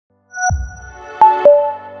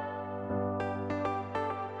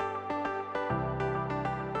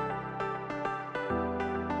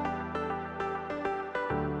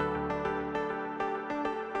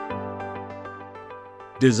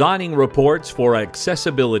Designing reports for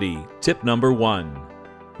accessibility. Tip number 1.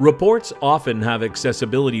 Reports often have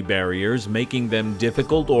accessibility barriers, making them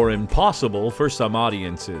difficult or impossible for some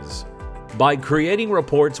audiences. By creating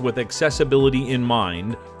reports with accessibility in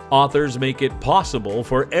mind, authors make it possible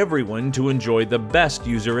for everyone to enjoy the best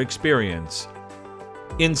user experience.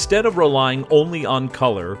 Instead of relying only on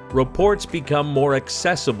color, reports become more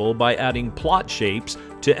accessible by adding plot shapes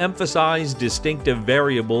to emphasize distinctive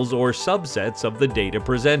variables or subsets of the data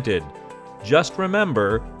presented. Just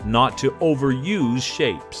remember not to overuse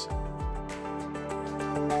shapes.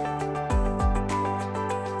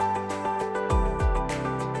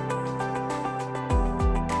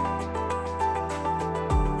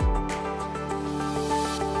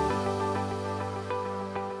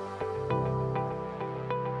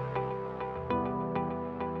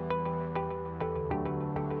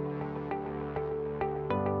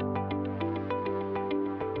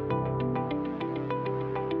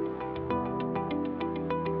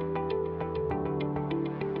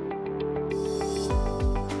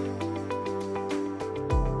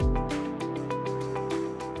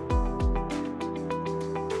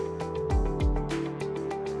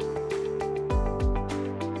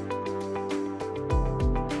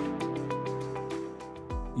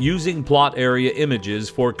 Using plot area images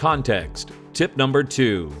for context. Tip number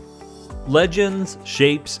 2. Legends,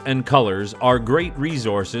 shapes, and colors are great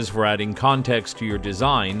resources for adding context to your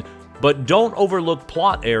design, but don't overlook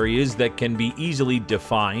plot areas that can be easily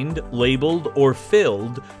defined, labeled, or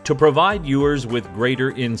filled to provide viewers with greater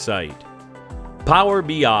insight. Power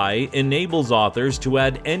BI enables authors to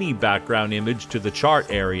add any background image to the chart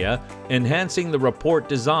area, enhancing the report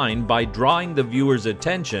design by drawing the viewer's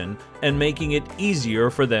attention and making it easier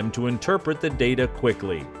for them to interpret the data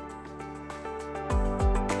quickly.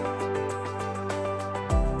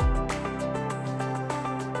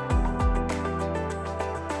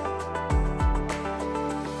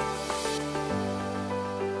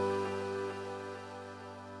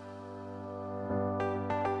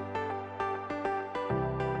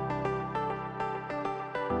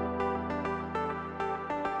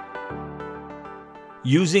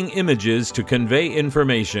 Using images to convey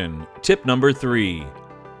information. Tip number 3.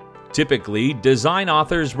 Typically, design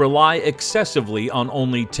authors rely excessively on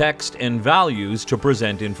only text and values to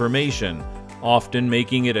present information, often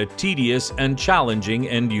making it a tedious and challenging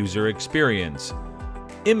end-user experience.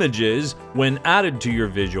 Images, when added to your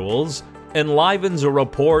visuals, enlivens a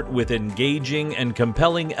report with engaging and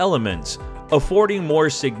compelling elements, affording more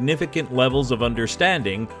significant levels of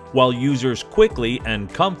understanding while users quickly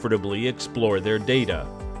and comfortably explore their data.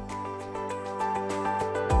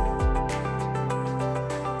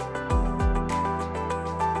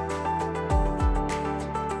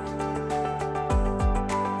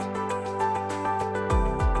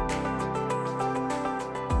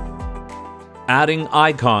 Adding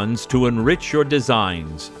icons to enrich your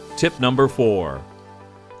designs. Tip number 4.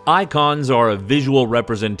 Icons are a visual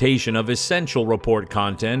representation of essential report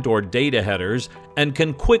content or data headers and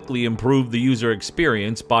can quickly improve the user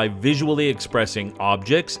experience by visually expressing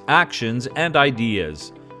objects, actions, and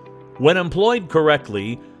ideas. When employed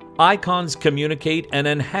correctly, icons communicate and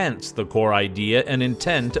enhance the core idea and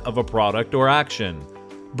intent of a product or action,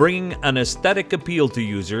 bringing an aesthetic appeal to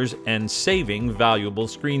users and saving valuable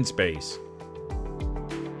screen space.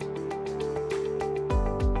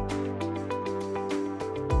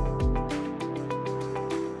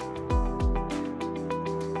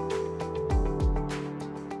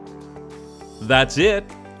 That's it,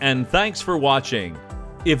 and thanks for watching.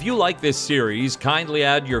 If you like this series, kindly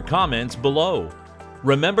add your comments below.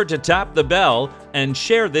 Remember to tap the bell and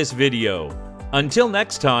share this video. Until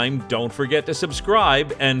next time, don't forget to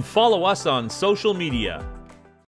subscribe and follow us on social media.